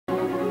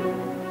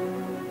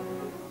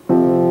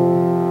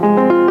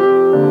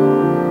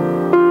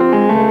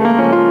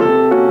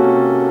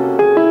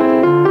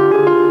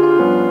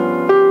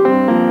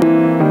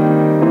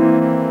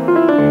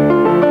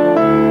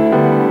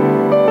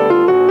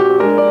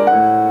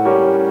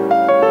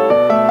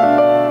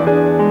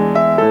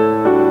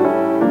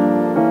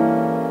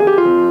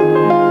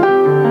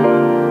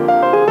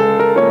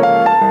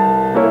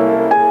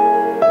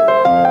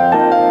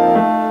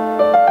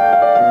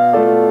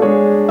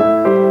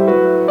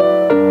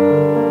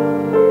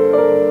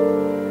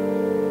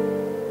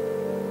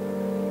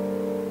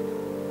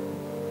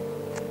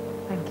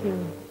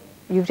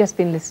just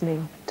been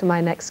listening to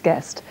my next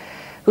guest,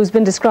 who's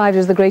been described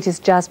as the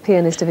greatest jazz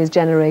pianist of his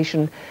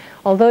generation.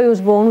 Although he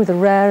was born with a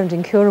rare and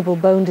incurable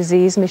bone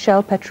disease,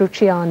 Michel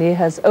Petrucciani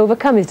has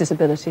overcome his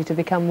disability to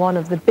become one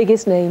of the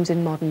biggest names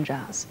in modern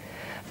jazz.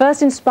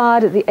 First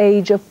inspired at the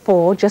age of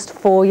 4, just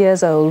 4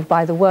 years old,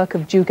 by the work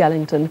of Duke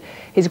Ellington,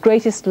 his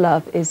greatest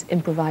love is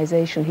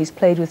improvisation. He's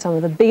played with some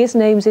of the biggest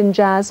names in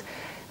jazz,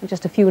 and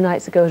just a few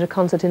nights ago at a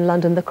concert in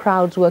London, the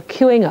crowds were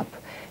queuing up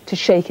to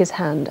shake his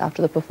hand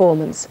after the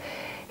performance.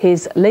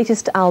 His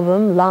latest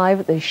album, live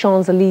at the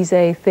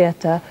Champs-Élysées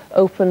Theatre,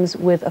 opens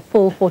with a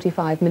full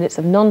 45 minutes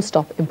of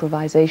non-stop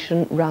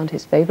improvisation round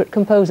his favourite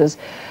composers.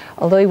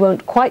 Although he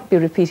won't quite be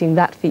repeating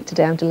that feat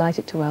today, I'm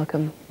delighted to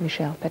welcome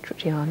Michel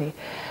Petrucciani.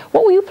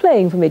 What were you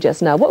playing for me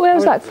just now? Where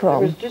was that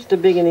from? It was just the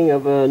beginning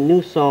of a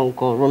new song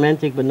called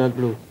Romantic But Not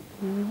Blue.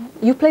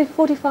 You played for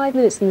 45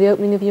 minutes in the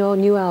opening of your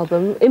new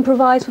album.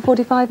 Improvised for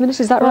 45 minutes,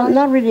 is that right?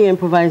 Not really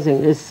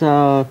improvising. It's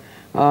a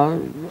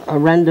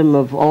random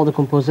of all the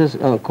composers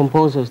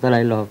that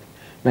I love,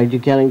 like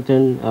Duke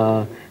Ellington,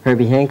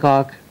 Herbie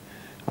Hancock,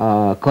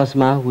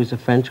 Cosma, who is a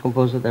French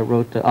composer that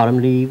wrote Autumn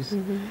Leaves,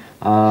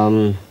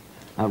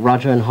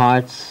 Roger and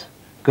Hart's,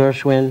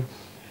 Gershwin,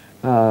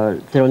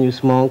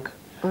 Thelonious Monk.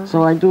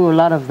 So I do a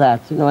lot of that,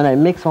 you know, and I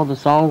mix all the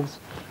songs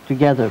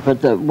together.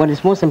 But what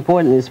is most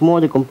important is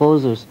more the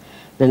composers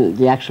than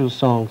the actual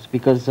songs,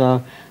 because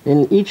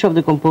in each of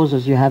the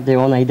composers you have their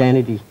own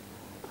identity.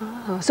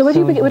 So where do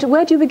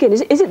you begin?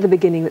 Is it the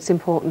beginning that's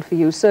important for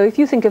you? So if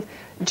you think of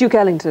Duke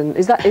Ellington,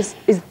 is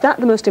that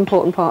the most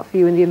important part for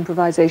you in the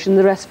improvisation?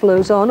 The rest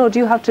flows on, or do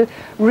you have to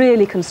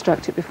really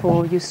construct it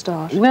before you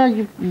start? Well,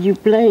 you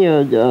play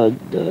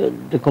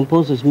the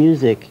composer's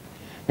music,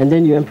 and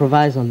then you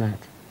improvise on that.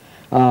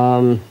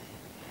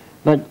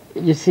 But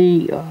you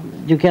see,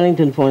 Duke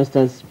Ellington, for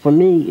instance, for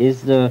me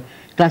is the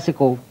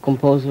classical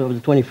composer of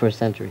the 21st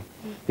century,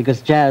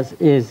 because jazz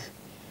is,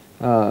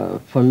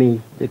 for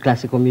me, the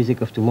classical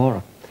music of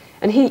tomorrow.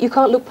 And you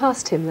can't look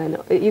past him then?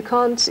 You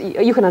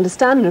can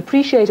understand and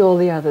appreciate all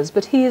the others,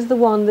 but he is the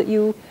one that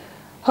you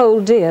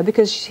hold dear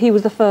because he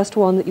was the first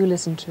one that you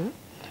listened to?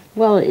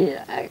 Well,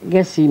 I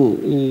guess he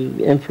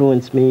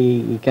influenced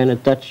me, he kind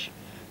of touched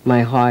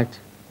my heart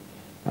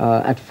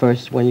at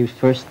first, when you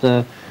first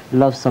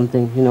love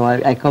something. You know,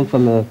 I come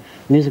from a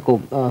musical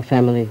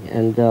family,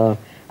 and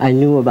I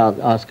knew about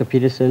Oscar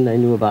Peterson, I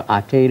knew about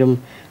Art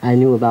Tatum, I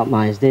knew about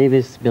Miles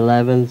Davis, Bill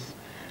Evans,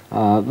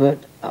 but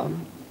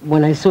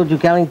when I saw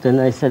Duke Ellington,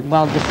 I said,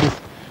 well, this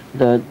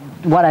is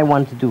what I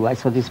want to do. I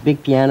saw this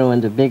big piano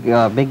and the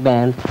big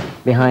band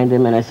behind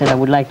him, and I said, I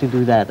would like to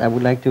do that. I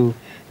would like to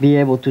be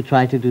able to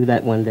try to do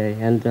that one day,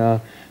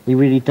 and he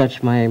really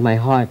touched my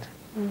heart.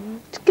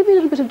 Give me a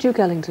little bit of Duke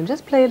Ellington.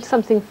 Just play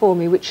something for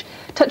me which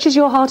touches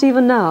your heart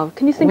even now.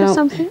 Can you think of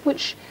something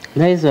which...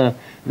 There is a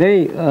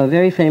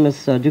very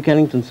famous Duke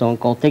Ellington song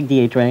called Take the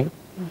A Train,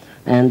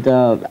 and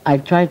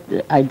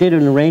I did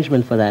an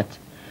arrangement for that,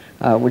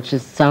 which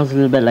sounds a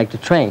little bit like the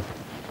train.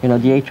 You know,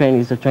 the A train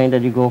is a train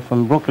that you go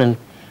from Brooklyn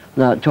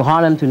to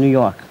Harlem to New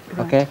York,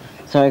 okay?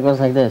 So it goes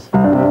like this.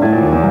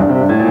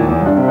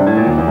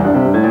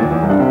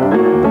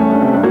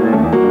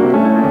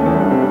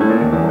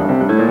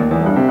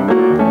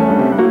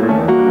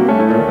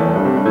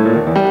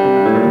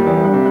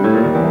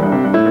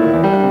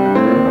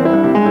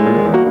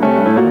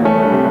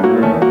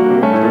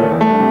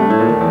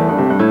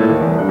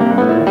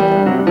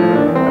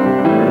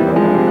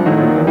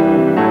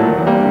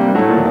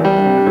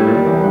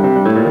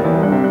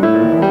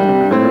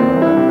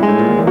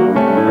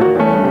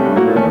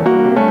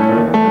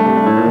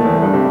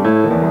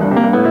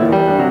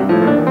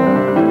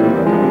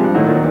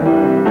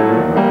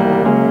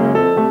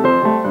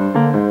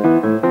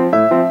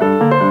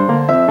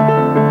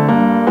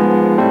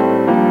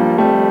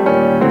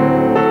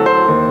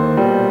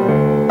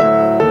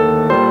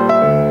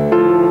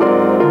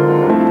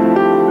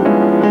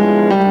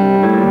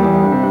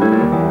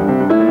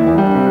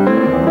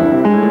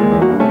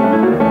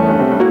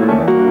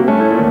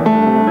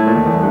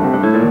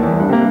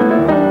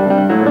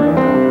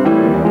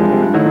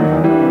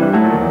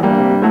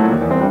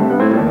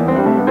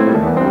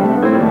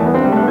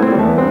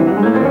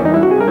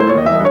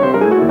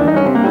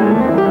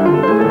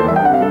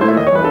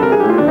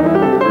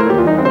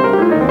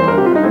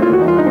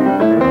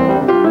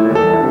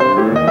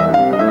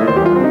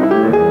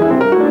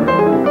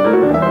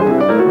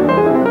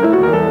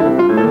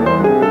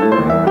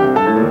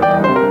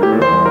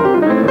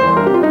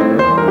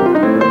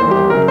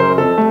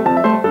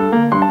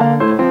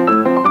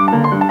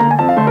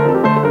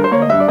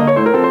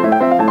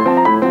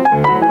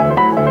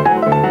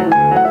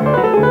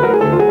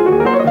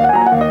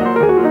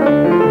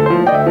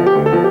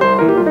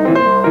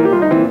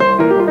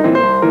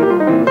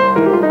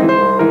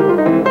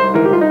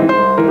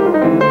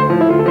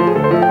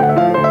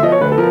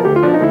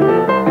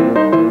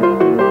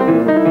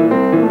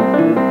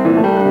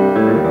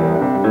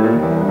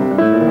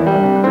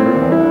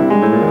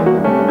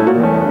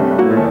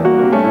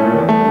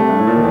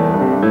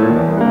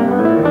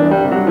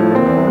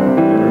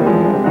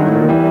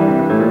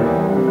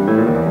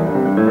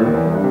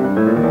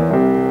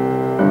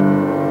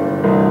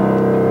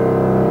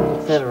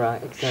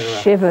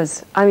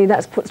 shivers. I mean,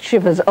 that's put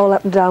shivers all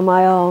up and down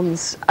my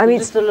arms. I mean,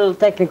 It's just a little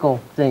technical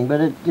thing,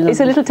 but it's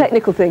a little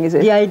technical thing, is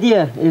it? The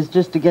idea is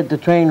just to get the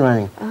train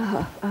running,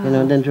 you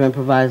know, and then to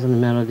improvise on the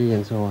melody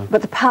and so on.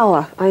 But the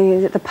power, I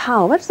mean, the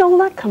power, where does all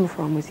that come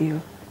from with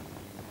you?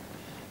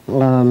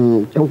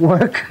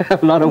 Work, a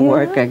lot of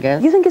work, I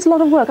guess. You think it's a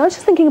lot of work? I was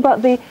just thinking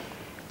about the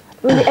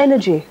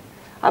energy.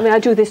 I mean, I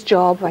do this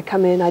job, I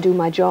come in, I do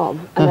my job,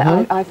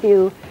 and I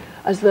feel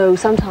as though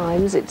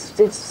sometimes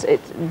it's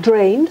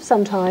drained,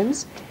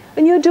 sometimes.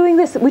 And you're doing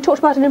this, we talked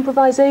about an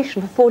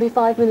improvisation for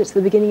 45 minutes at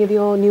the beginning of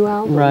your new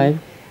album. Right.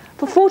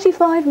 For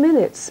 45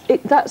 minutes,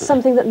 that's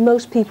something that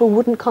most people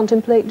wouldn't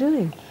contemplate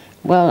doing.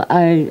 Well,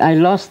 I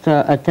lost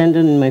a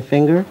tendon in my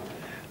finger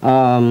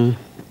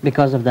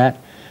because of that,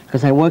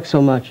 because I work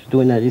so much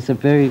doing that. It's a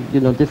very,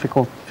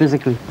 difficult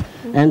physically.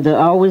 And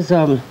I always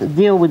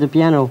deal with the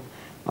piano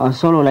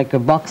solo like a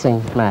boxing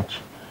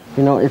match.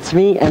 You know, it's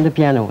me and the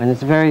piano, and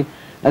it's very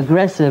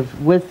aggressive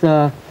with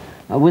a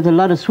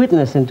lot of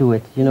sweetness into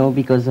it,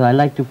 because I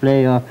like to play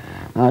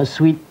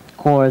sweet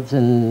chords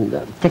and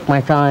take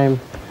my time.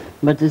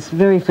 But it's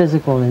very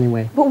physical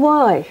anyway. But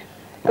why?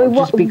 I mean,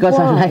 just because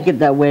why? I like it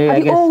that way, Have I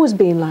guess. you always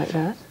been like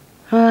that?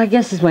 I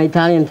guess it's my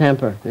Italian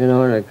temper,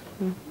 like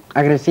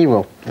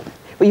aggressivo.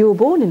 But you were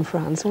born in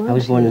France, weren't you? I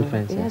was born in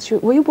France. Yes.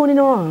 Were you born in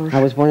Orange?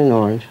 I was born in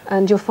Orange.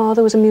 And your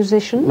father was a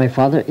musician? My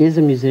father is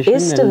a musician.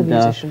 Is still a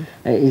musician?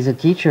 He's a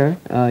teacher.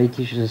 He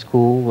teaches at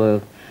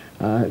school,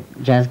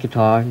 jazz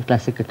guitar and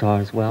classic guitar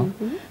as well.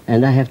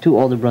 And I have two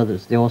older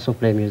brothers. They also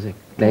play music,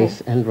 bass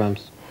and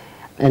drums.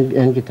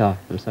 And guitar,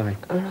 I'm sorry.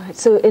 All right.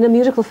 So in a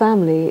musical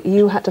family,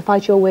 you had to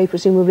fight your way,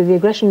 presumably the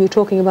aggression you were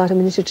talking about a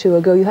minute or two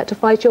ago, you had to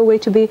fight your way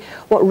to be,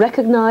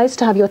 recognized,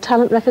 to have your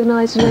talent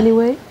recognized in any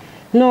way?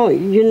 No,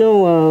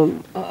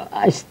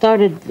 I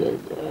started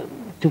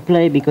to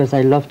play because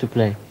I love to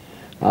play.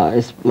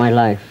 It's my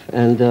life.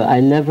 And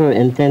I never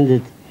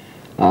intended,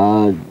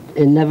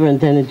 it never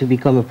intended to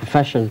become a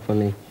profession for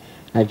me.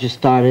 I just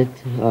started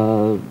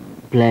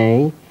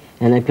playing,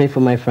 and I play for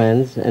my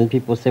friends, and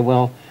people say,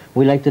 well,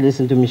 we like to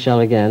listen to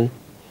Michel again.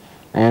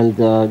 And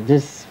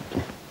this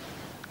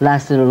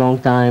lasted a long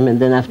time, and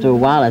then after a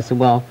while I said,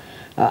 well,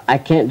 I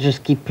can't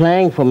just keep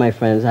playing for my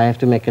friends, I have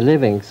to make a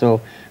living. So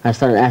I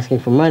started asking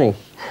for money.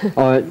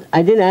 Or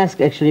I didn't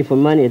ask actually for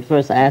money at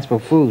first, I asked for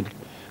food.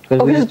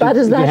 Oh, as bad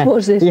as that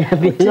was it?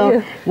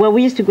 Yeah, well,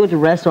 we used to go to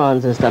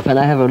restaurants and stuff, and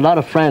I have a lot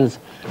of friends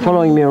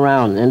following me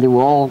around, and they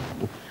were all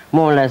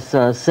more or less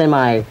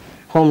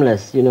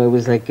semi-homeless. It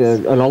was like a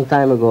long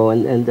time ago,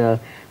 and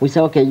we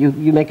said, okay,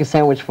 you make a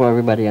sandwich for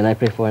everybody, and I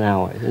pay for an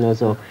hour,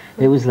 so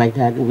it was like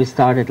that. We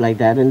started like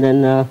that, and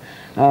then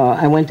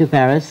I went to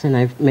Paris, and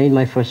I made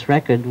my first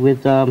record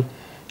with a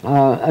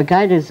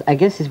guy that I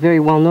guess is very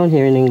well known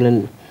here in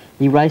England.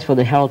 He writes for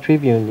the Herald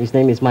Tribune. His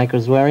name is Michael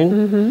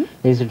Zwerin.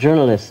 He's a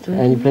journalist,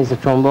 and he plays the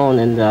trombone,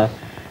 and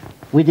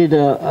we did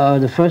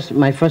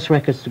my first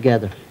records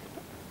together.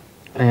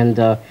 And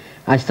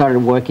I started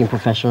working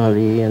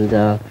professionally, and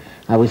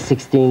I was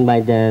 16 by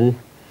then.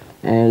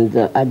 And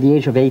at the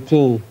age of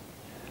 18,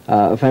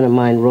 a friend of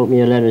mine wrote me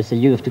a letter and said,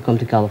 you have to come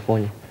to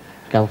California.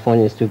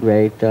 California is too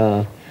great.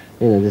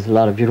 There's a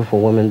lot of beautiful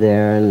women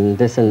there and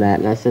this and that.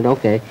 And I said,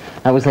 okay.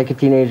 I was like a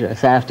teenager. I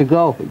said, I have to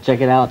go,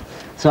 check it out.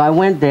 So I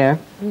went there,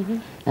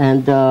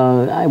 and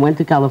I went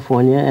to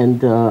California,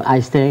 and I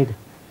stayed.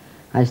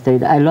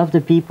 I love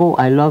the people.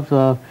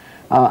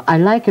 I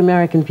like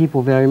American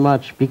people very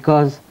much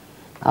because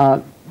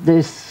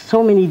there's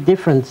so many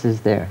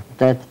differences there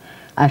that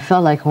I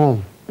felt like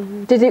home.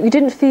 You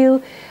didn't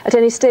feel at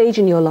any stage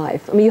in your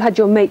life, I mean, you had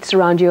your mates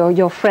around you,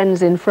 your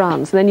friends in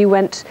France, and then you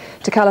went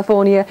to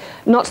California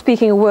not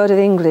speaking a word of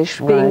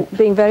English,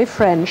 being very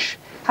French,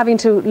 having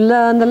to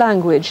learn the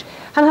language,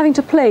 and having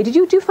to play. Do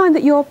you find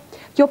that your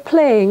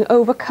playing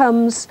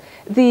overcomes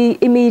the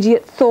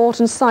immediate thought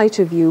and sight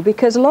of you?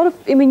 Because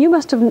you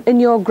must have, in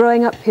your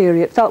growing up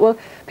period, felt, well,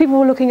 people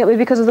were looking at me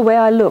because of the way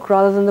I look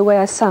rather than the way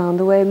I sound,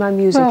 the way my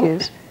music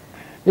is.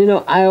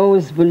 I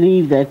always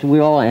believe that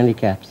we're all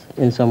handicaps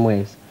in some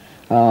ways.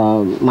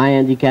 My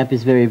handicap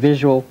is very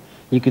visual.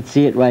 You could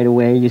see it right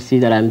away. You see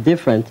that I'm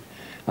different.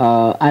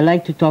 I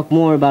like to talk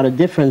more about a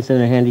difference than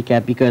a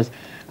handicap because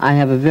I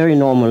have a very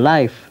normal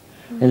life.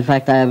 In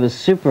fact, I have a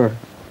super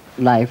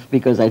life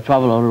because I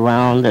travel all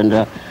around,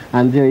 and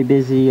I'm very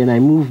busy, and I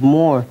move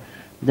more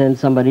than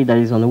somebody that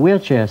is on a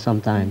wheelchair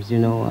sometimes,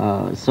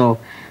 So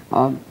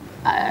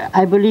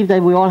I believe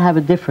that we all have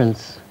a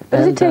difference.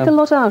 Does it take a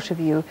lot out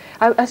of you?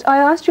 I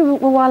asked you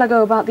a while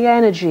ago about the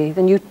energy,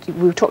 then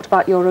we talked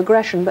about your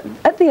aggression, but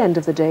at the end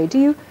of the day, do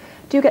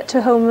you get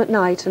to home at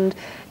night and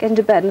get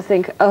into bed and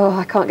think, oh,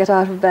 I can't get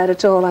out of bed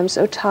at all, I'm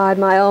so tired,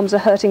 my arms are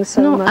hurting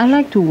so much? I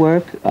like to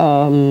work.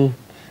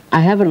 I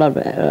have a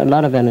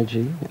lot of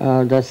energy.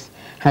 That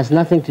has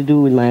nothing to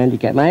do with my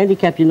handicap. My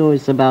handicap,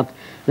 is about,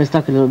 let's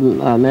talk a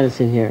little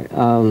medicine here.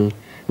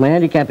 My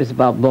handicap is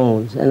about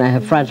bones, and I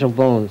have fragile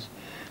bones.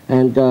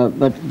 And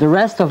but the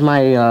rest of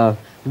my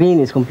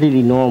being is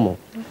completely normal.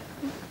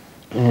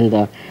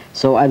 And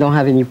so I don't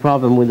have any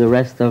problem with the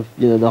rest of,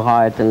 the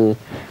heart and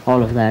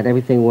all of that.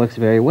 Everything works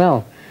very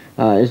well.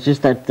 It's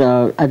just that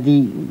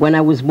when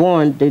I was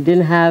born, they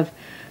didn't have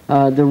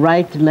the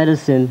right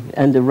medicine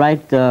and the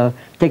right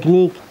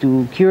technique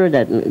to cure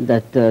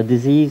that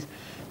disease.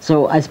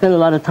 So I spent a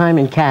lot of time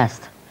in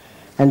cast.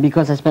 And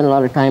because I spent a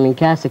lot of time in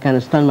cast, it kind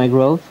of stunned my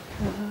growth.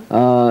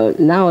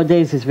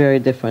 Nowadays, it's very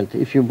different.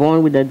 If you're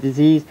born with that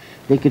disease,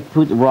 they could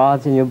put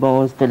rods in your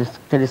bones,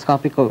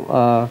 telescopic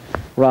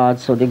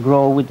rods, so they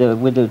grow with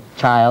the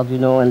child, you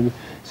know, and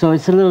so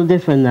it's a little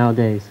different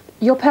nowadays.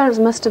 Your parents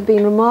must have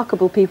been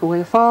remarkable people.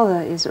 Your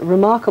father is a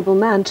remarkable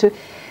man to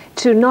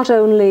not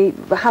only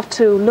have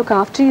to look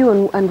after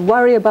you and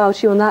worry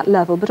about you on that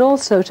level, but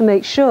also to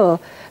make sure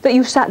that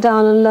you sat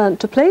down and learned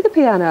to play the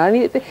piano. I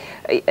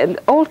mean,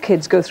 all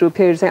kids go through a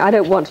period of saying, I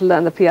don't want to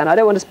learn the piano, I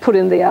don't want to put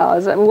in the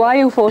hours. I mean, why are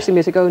you forcing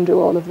me to go and do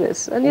all of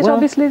this? And yet, well,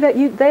 obviously,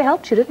 they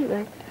helped you, didn't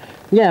they?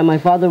 Yeah, my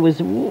father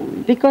was,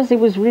 because it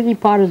was really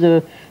part of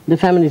the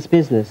family's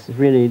business,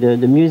 really.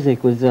 The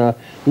music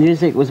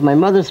was my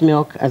mother's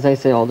milk, as I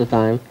say all the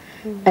time.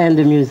 And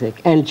the music,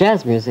 and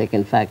jazz music,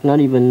 in fact. Not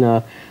even,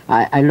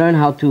 I learned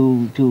how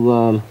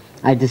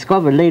I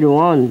discovered later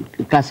on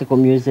classical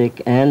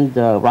music and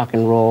rock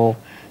and roll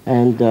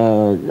and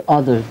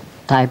other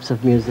types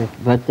of music.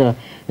 But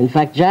in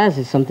fact, jazz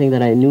is something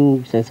that I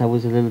knew since I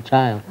was a little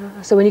child.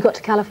 So when you got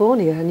to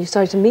California and you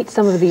started to meet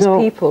some of these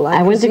people,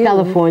 I went to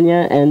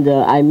California and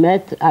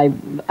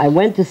I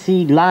went to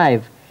see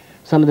live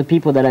some of the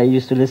people that I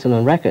used to listen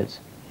on records.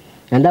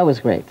 And that was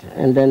great.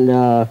 And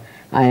then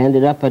I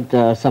ended up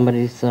at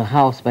somebody's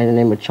house by the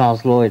name of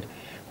Charles Lloyd,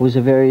 who was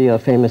a very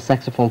famous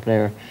saxophone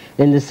player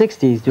in the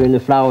 60s during the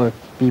flower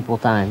people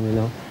time, you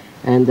know.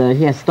 And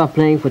he had stopped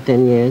playing for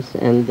 10 years.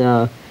 And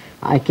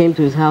I came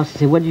to his house. He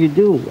said, what do you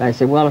do? I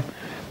said, well,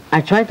 I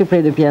tried to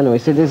play the piano. He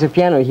said, there's a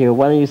piano here.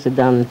 Why don't you sit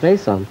down and play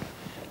some?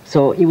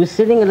 So he was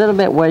sitting a little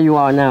bit where you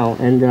are now.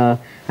 And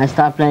I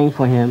started playing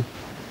for him.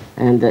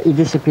 And he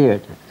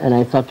disappeared. And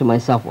I thought to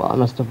myself, well, I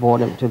must have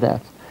bored him to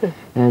death.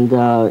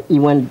 And he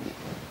went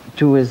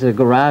to his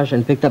garage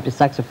and picked up his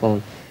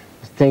saxophone,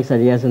 things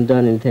that he hasn't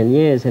done in 10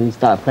 years, and he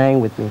started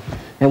playing with me.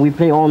 And we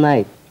play all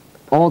night,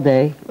 all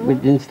day. We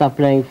didn't stop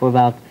playing for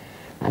about,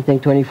 I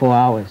think, 24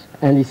 hours.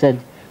 And he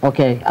said,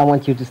 okay, I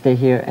want you to stay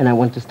here, and I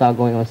want to start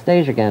going on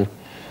stage again.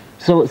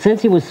 So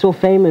since he was so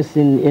famous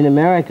in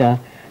America,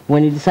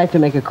 when he decided to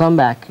make a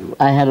comeback,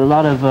 I had a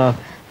lot of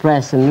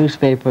press and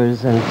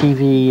newspapers and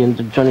TV and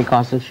the Johnny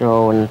Carson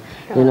show, and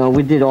you know,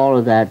 we did all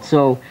of that.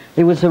 So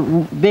it was a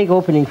big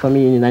opening for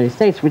me in the United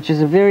States, which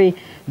is a very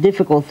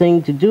difficult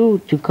thing to do,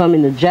 to come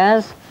in the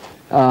jazz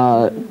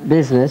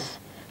business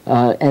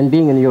and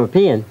being a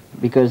European,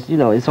 because you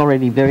know, it's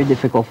already very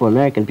difficult for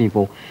American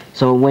people.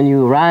 So when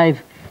you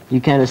arrive, you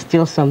kind of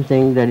steal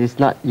something that is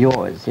not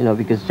yours, you know,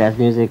 because jazz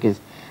music is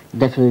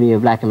definitely a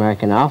black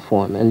American art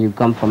form, and you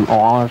come from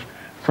Orange,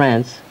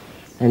 France,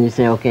 and you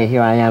say, okay,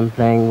 here I am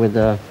playing with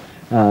a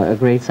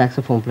great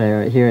saxophone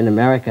player here in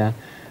America.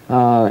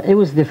 It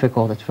was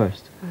difficult at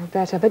first. I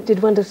bet. I bet it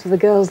did wonders for the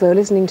girls, though,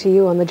 listening to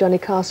you on the Johnny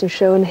Carson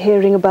show and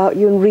hearing about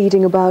you and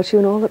reading about you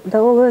and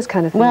all those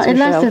kind of things. Well, it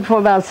lasted for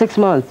about 6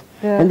 months.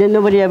 Yeah. And then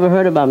nobody ever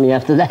heard about me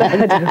after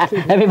that.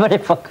 Everybody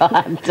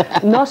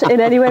forgot. Not in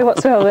any way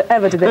whatsoever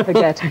ever did they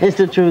forget. It's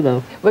the truth,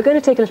 though. We're going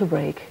to take a little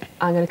break.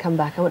 I'm going to come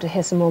back. I want to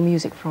hear some more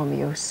music from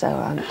you. So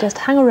just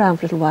hang around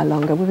for a little while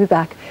longer. We'll be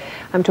back.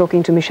 I'm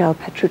talking to Michel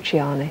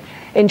Petrucciani.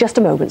 In just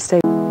a moment, stay.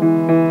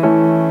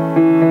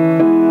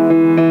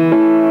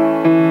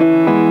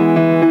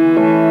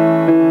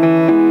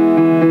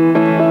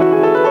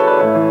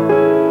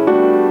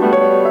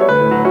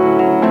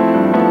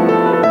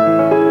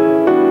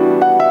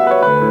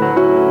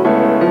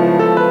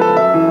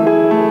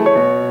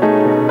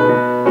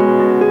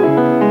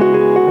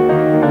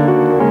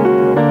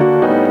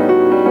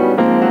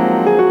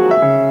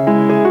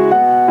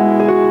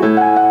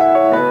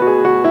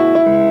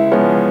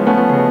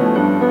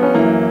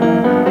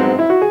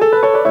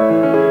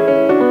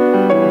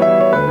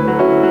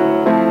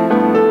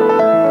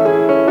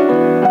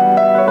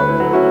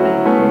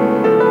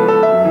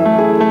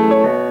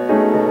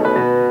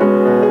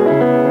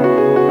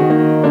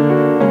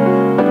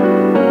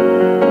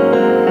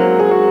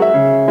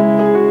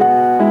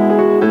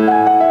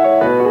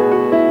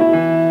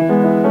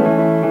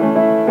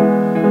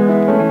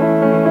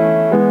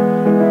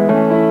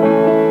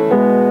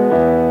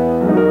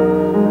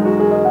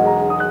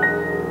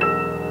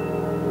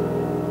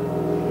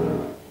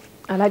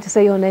 I like to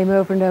say your name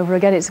over and over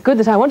again. It's good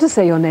that I want to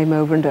say your name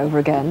over and over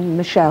again,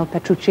 Michel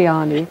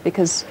Petrucciani,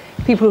 because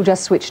people who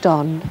just switched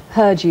on,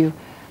 heard you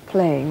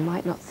playing,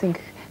 might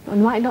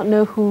not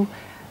know who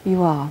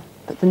you are.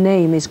 But the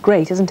name is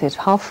great, isn't it?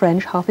 Half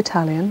French, half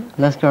Italian.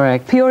 That's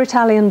correct. Pure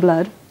Italian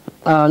blood.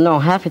 No,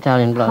 half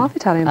Italian blood. Half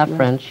Italian blood. Half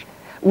French.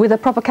 With a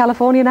proper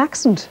Californian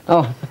accent.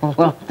 Oh,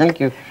 well, thank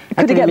you.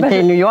 Could you get better?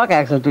 A New York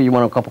accent too. You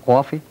want a cup of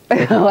coffee?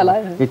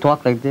 Well, they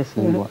talk like this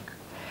in New York.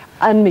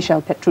 And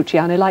Michel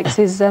Petrucciani likes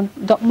his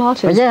Doc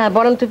Martens. Yeah, I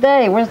bought them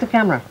today. Where's the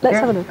camera? Let's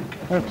have a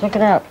look. Check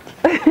it out.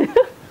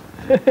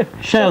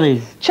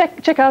 Shelley's.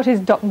 Check out his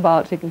Doc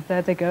Martens.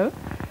 There they go.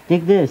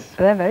 Dig this.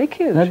 They're very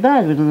cute. Not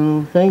bad with a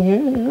little thing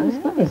here.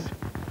 It's nice.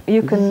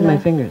 You can... This is my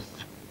fingers.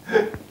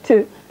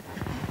 Too.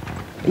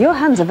 Your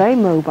hands are very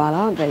mobile,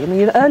 aren't they? I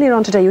mean, earlier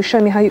on today you were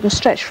showing me how you can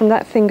stretch from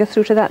that finger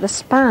through to that. The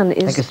span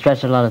is... I can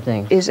stretch a lot of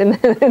things. Is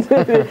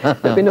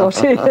don't be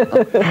naughty.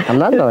 I'm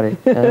not naughty.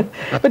 Yeah.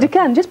 But you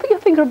can. Just put your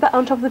finger back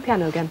on top of the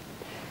piano again.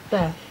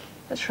 There.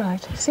 That's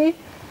right. See?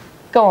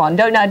 Go on.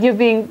 Don't now. You're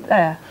being...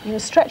 There. You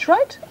stretch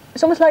right.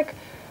 It's almost like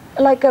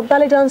a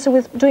ballet dancer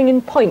with doing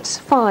in points,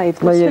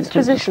 5. Well, you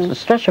position.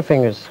 Stretch your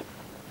fingers.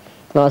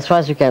 No, as far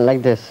as you can,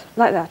 like this.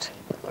 Like that.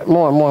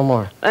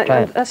 More.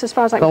 That's as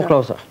far as I can go. Come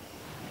closer.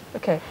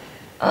 Okay.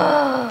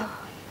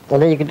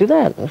 And then you can do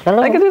that.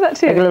 Hello. I can do that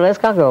too. Like a little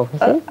escargot.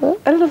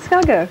 A little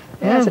escargot. Yeah.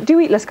 Yes. Do you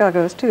eat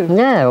escargots too?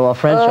 Yeah, well,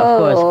 French, of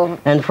course.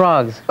 And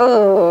frogs.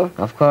 Oh.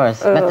 Of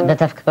course.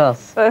 But of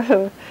course.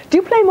 Do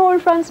you play more in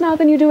France now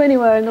than you do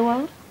anywhere in the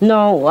world?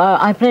 No,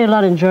 I play a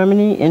lot in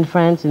Germany, in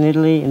France, in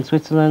Italy, in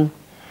Switzerland,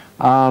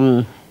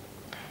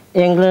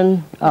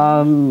 England,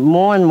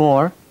 more and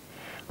more.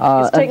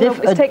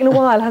 It's taken a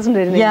while, hasn't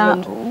it, in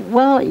England?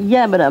 Well,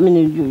 yeah, but I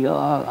mean,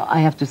 I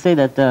have to say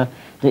that the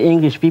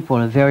English people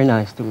are very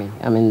nice to me.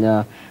 I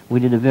mean, we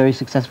did a very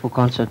successful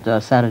concert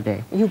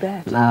Saturday. You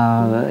bet.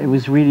 It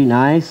was really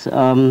nice.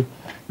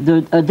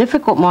 A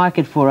difficult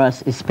market for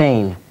us is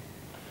Spain.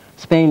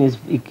 Spain is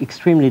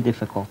extremely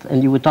difficult.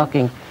 And you were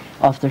talking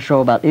off the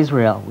show about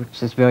Israel,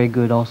 which is very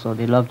good also.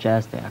 They love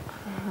jazz there.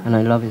 And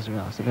I love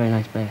Israel. It's a very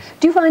nice place.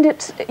 Do you find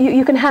it,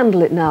 you can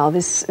handle it now,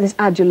 this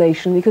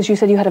adulation, because you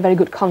said you had a very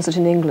good concert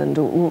in England.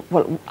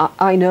 Well,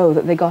 I know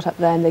that they got up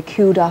there and they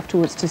queued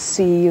afterwards to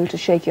see you, to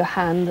shake your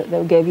hand, that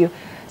they gave you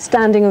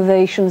standing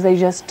ovations. They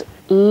just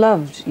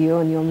loved you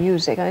and your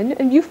music.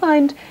 And you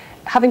find,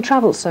 having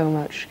travelled so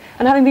much,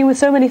 and having been with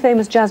so many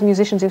famous jazz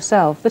musicians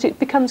yourself, that it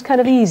becomes kind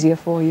of easier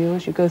for you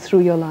as you go through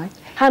your life,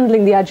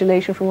 handling the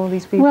adulation from all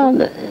these people?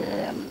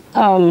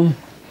 Well,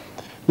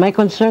 my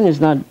concern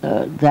is not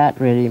that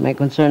really. My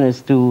concern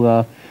is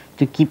to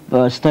keep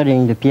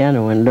studying the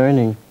piano and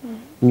learning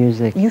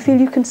music. You feel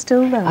you can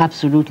still learn?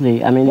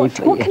 Absolutely. I mean, what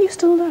can you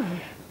still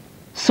learn?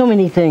 So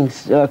many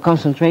things: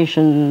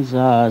 concentrations,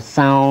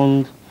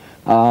 sound,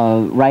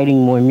 writing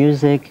more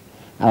music,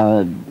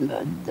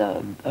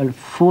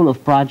 full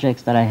of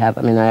projects that I have.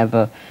 I mean, I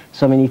have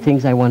so many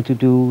things I want to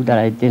do that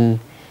I didn't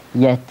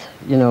yet,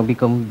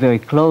 become very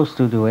close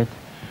to do it.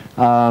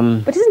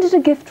 But isn't it a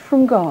gift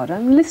from God?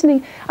 I'm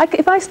listening.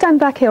 If I stand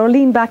back here or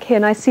lean back here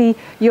and I see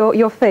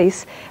your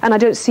face and I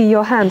don't see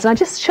your hands, and I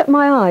just shut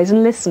my eyes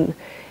and listen,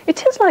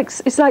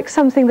 it's like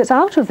something that's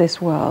out of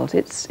this world.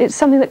 It's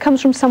something that comes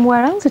from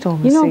somewhere else. It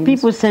almost seems.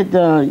 People said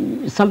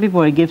some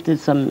people are gifted,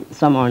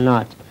 some are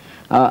not.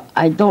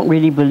 I don't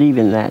really believe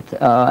in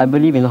that. I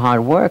believe in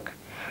hard work.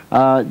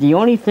 The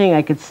only thing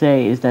I could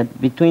say is that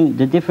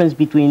the difference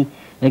between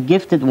a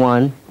gifted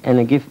one and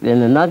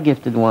a not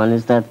gifted one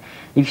is that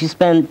if you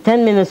spend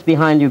 10 minutes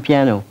behind your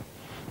piano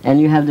and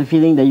you have the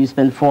feeling that you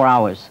spend 4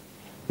 hours,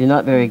 you're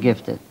not very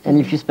gifted. And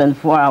if you spend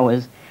 4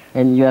 hours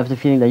and you have the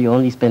feeling that you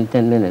only spend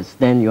 10 minutes,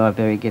 then you are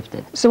very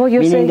gifted. So what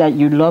you're saying... Meaning that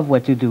you love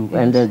what you do.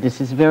 Yes. And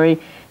this is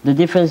the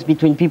difference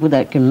between people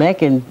that can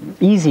make it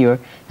easier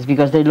is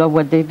because they love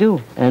what they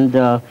do. And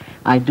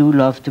I do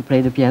love to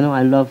play the piano.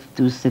 I love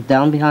to sit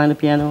down behind the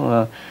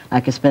piano. I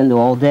can spend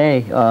all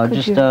day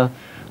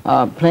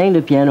playing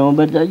the piano,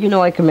 but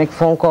I can make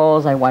phone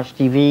calls, I watch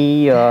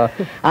TV,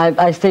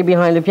 I stay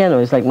behind the piano.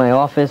 It's like my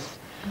office.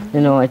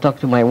 I talk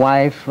to my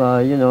wife,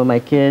 my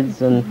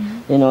kids, and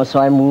so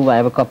I move, I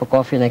have a cup of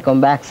coffee, and I come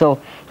back. So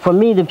for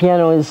me, the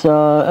piano is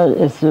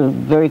a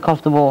very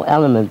comfortable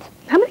element.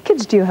 How many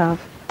kids do you have?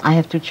 I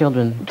have 2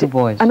 children, 2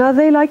 boys. And are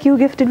they like you,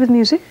 gifted with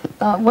music?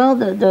 Well,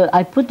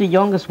 I put the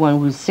youngest one,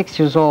 who's 6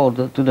 years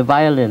old, to the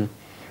violin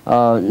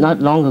not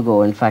long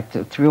ago, in fact,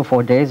 3 or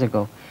 4 days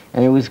ago.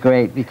 And it was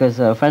great because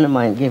a friend of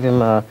mine gave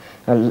him a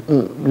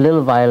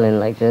little violin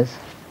like this,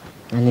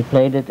 and he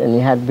played it, and he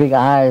had big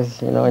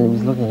eyes, and he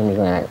was looking at me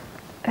going,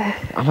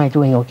 "Am I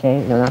doing okay?"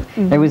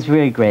 It was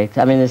really great.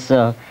 I mean,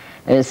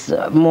 it's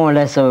more or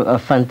less a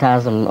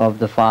phantasm of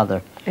the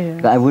father.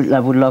 Yes. I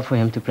would love for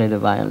him to play the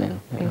violin.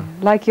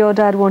 Like your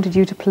dad wanted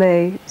you to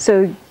play.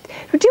 So,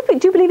 do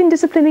you believe in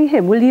disciplining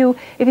him? Will you,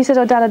 if he says,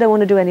 "Oh, Dad, I don't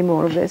want to do any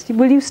more of this,"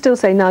 will you still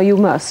say, "No, you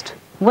must"?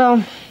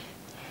 Well,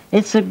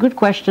 it's a good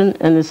question,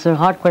 and it's a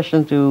hard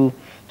question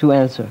to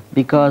answer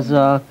because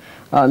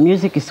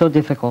music is so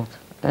difficult,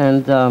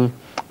 and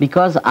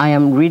because I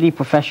am really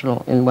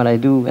professional in what I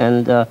do,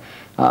 and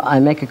I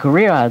make a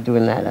career out of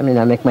doing that. I mean,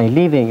 I make my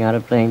living out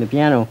of playing the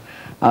piano.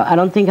 I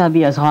don't think I'll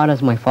be as hard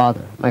as my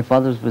father. My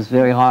father's was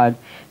very hard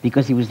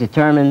because he was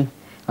determined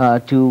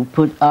to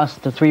put us,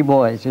 the 3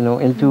 boys,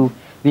 into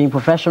being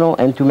professional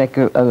and to make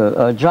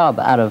a job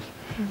out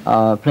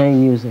of playing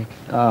music.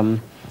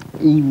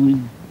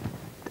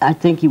 I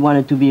think he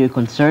wanted to be a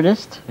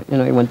concertist,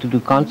 he wanted to do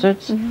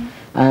concerts,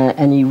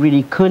 and he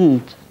really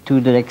couldn't to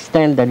the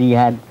extent that he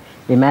had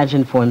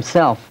imagined for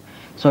himself.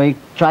 So he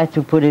tried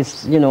to put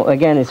his,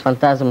 again, his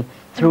phantasm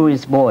through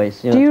his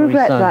boys. Do you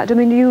regret that? I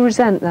mean, do you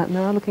resent that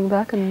now, looking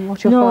back and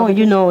what your father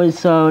did? No,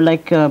 it's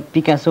like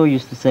Picasso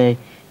used to say,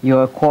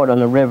 you're a cord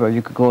on a river.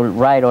 You could go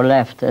right or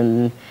left,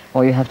 and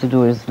all you have to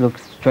do is look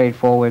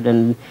straightforward,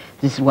 and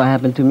this is what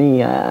happened to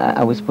me.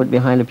 I was put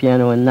behind the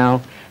piano, and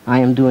now I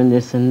am doing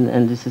this,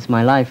 and this is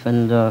my life,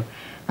 and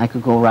I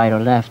could go right or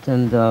left,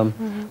 and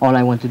all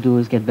I want to do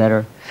is get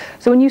better.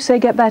 So when you say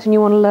get better and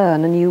you want to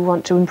learn and you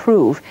want to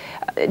improve,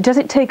 does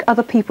it take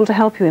other people to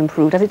help you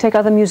improve? Does it take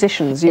other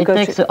musicians? It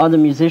takes other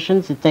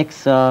musicians. It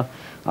takes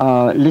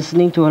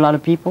listening to a lot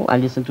of people. I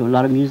listen to a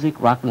lot of music,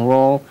 rock and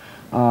roll.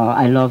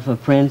 I love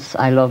Prince.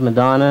 I love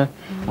Madonna.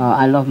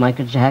 I love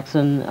Michael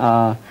Jackson.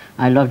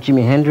 I love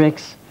Jimi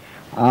Hendrix.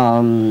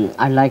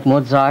 I like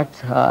Mozart.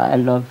 I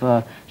love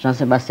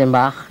Jean-Sébastien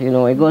Bach. You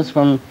know, it goes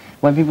from,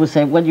 when people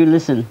say, what do you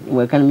listen?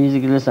 What kind of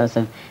music you listen? I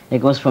said, it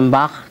goes from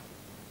Bach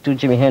to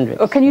Jimi Hendrix.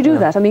 Oh, can you do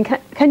that? I mean,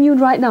 can you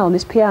right now on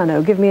this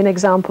piano give me an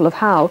example of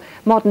how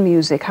modern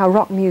music, how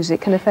rock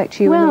music can affect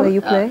you in the way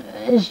you play?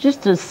 It's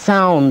just the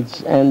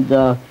sounds, and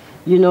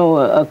you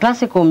know,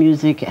 classical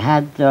music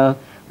had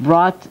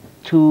brought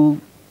to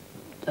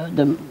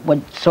what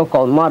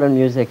so-called modern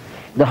music,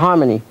 the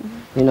harmony,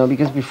 you know,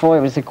 because before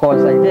it was the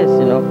chords like this,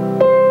 you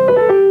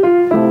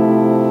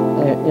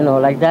know,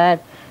 like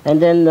that, and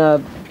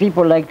then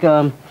people like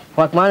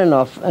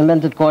Rachmaninoff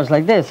invented chords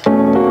like this.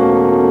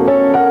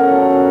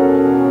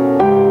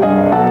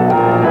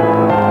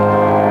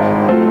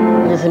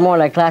 This is more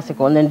like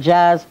classical, and then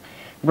jazz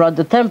brought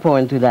the tempo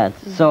into that.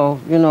 So,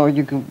 you know,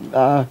 you could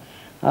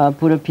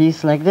put a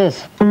piece like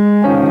this.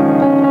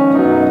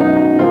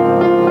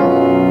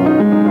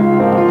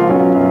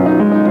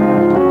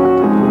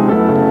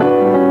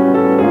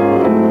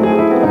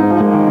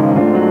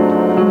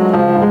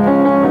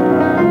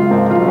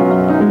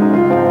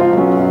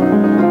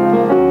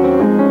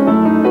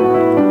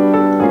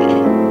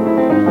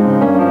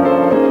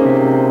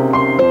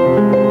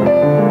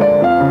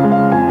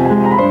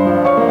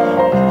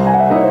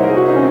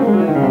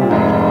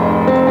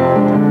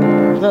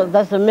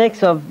 That's a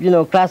mix of, you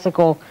know,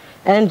 classical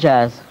and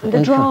jazz. And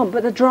the drama,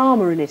 but the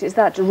drama in it is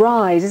that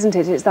rise, isn't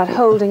it? It's that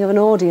holding of an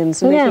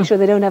audience and making sure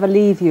they don't ever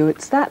leave you.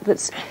 It's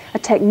that's a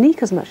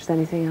technique as much as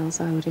anything else,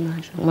 I would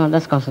imagine. Well,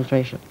 that's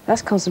concentration.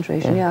 That's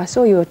concentration. Yeah, I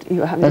saw you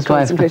were having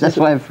concentration. That's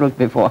why I fluked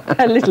before.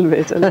 A little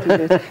bit, a little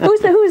bit. Who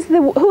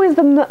is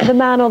the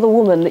man or the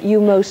woman that you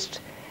most?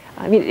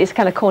 I mean, it's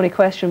kind of a corny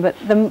question, but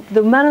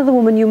the man or the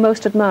woman you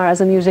most admire as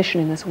a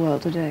musician in this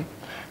world today?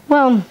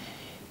 Well,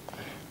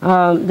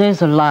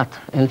 there's a lot,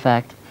 in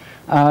fact.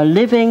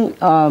 Living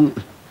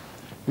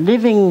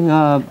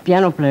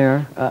piano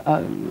player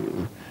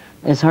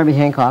is Herbie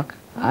Hancock.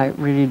 I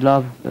really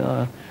love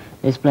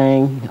his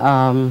playing.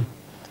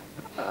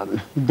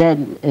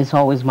 Dead is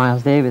always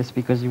Miles Davis,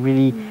 because he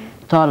really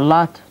taught a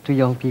lot to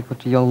young people,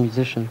 to young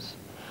musicians.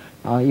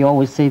 He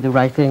always say the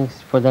right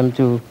things for them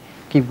to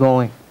keep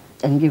going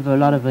and give a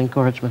lot of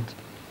encouragement.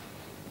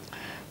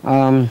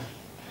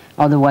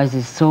 Otherwise,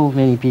 there's so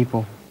many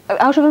people.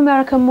 Out of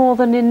America more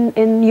than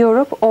in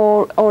Europe,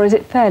 or is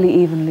it fairly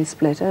evenly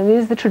split? I mean,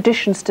 is the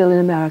tradition still in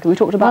America? We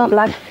talked about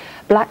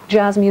black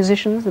jazz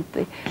musicians,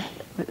 the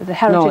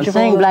heritage of all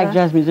saying of black that.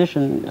 jazz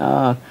musician,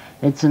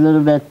 it's a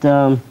little bit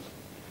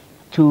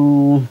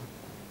too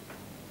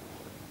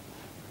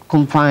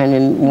confined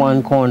in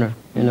one corner,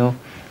 you know.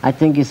 I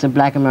think it's a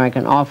black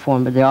American art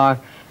form, but there are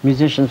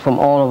musicians from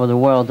all over the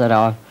world that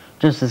are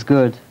just as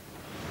good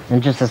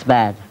and just as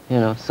bad, you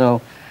know,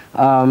 so...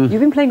 You've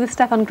been playing with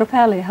Stefan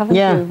Grappelli, haven't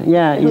you?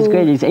 Yeah, he's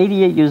great. He's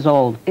 88 years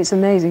old. It's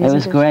amazing, isn't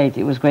it? It was great.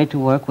 It was great to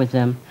work with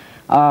him.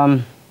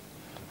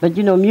 But,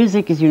 you know,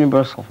 music is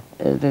universal.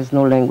 There's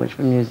no language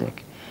for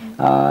music.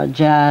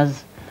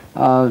 Jazz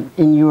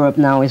in Europe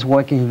now is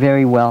working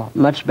very well,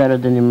 much better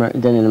than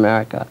in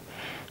America.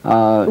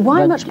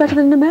 Why much better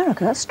than in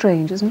America? That's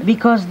strange, isn't it?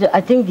 Because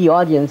I think the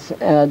audience,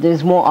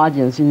 there's more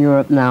audience in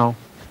Europe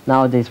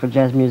nowadays for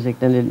jazz music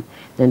than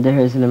there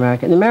is in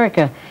America. In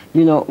America,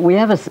 you know, we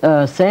have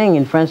a saying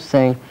in French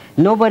saying,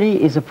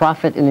 nobody is a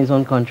prophet in his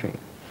own country.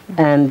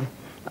 And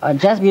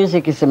jazz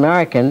music is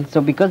American,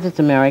 so because it's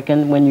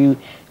American, when you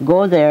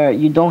go there,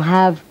 you don't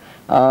have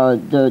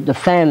the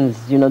fans,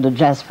 you know, the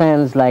jazz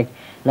fans like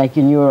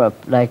in Europe.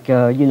 Like,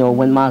 you know,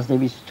 when Miles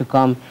Davis used to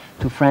come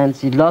to France,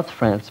 he loved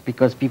France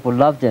because people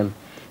loved him.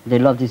 They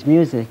loved his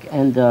music.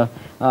 And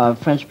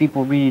French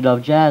people really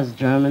love jazz,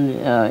 German,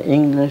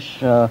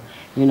 English.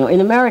 You know,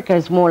 in America,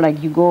 it's more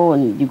like you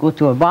go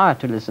to a bar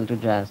to listen to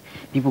jazz.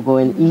 People go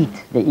and eat.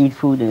 They eat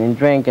food and they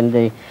drink, and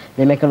they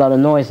make a lot of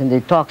noise and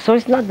they talk. So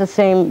it's not the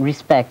same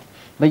respect,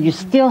 but you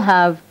still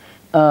have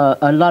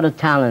a lot of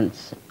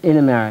talents in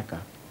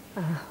America,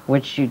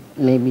 which you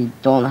maybe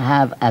don't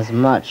have as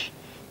much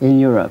in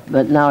Europe.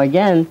 But now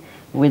again,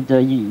 with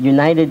the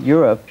united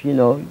Europe, you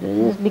know,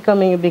 it's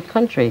becoming a big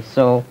country.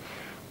 So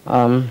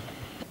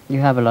you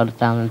have a lot of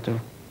talent too.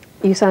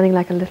 You're sounding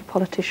like a little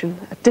politician,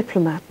 a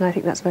diplomat, and I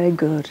think that's very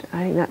good.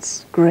 I think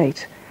that's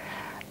great.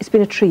 It's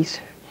been a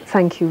treat.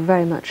 Thank you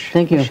very much,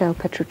 Thank you. Michel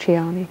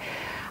Petrucciani.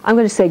 I'm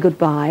going to say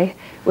goodbye.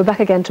 We're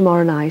back again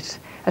tomorrow night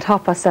at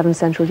 7:30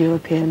 Central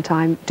European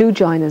Time. Do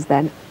join us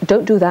then.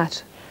 Don't do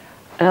that.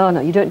 Oh, no,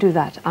 you don't do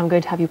that. I'm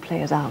going to have you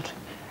play us out.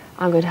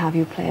 I'm going to have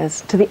you play us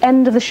to the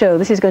end of the show.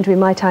 This is going to be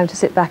my time to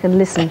sit back and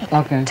listen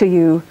to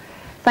you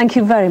Thank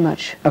you very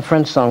much. A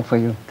French song for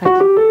you.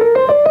 Thank you.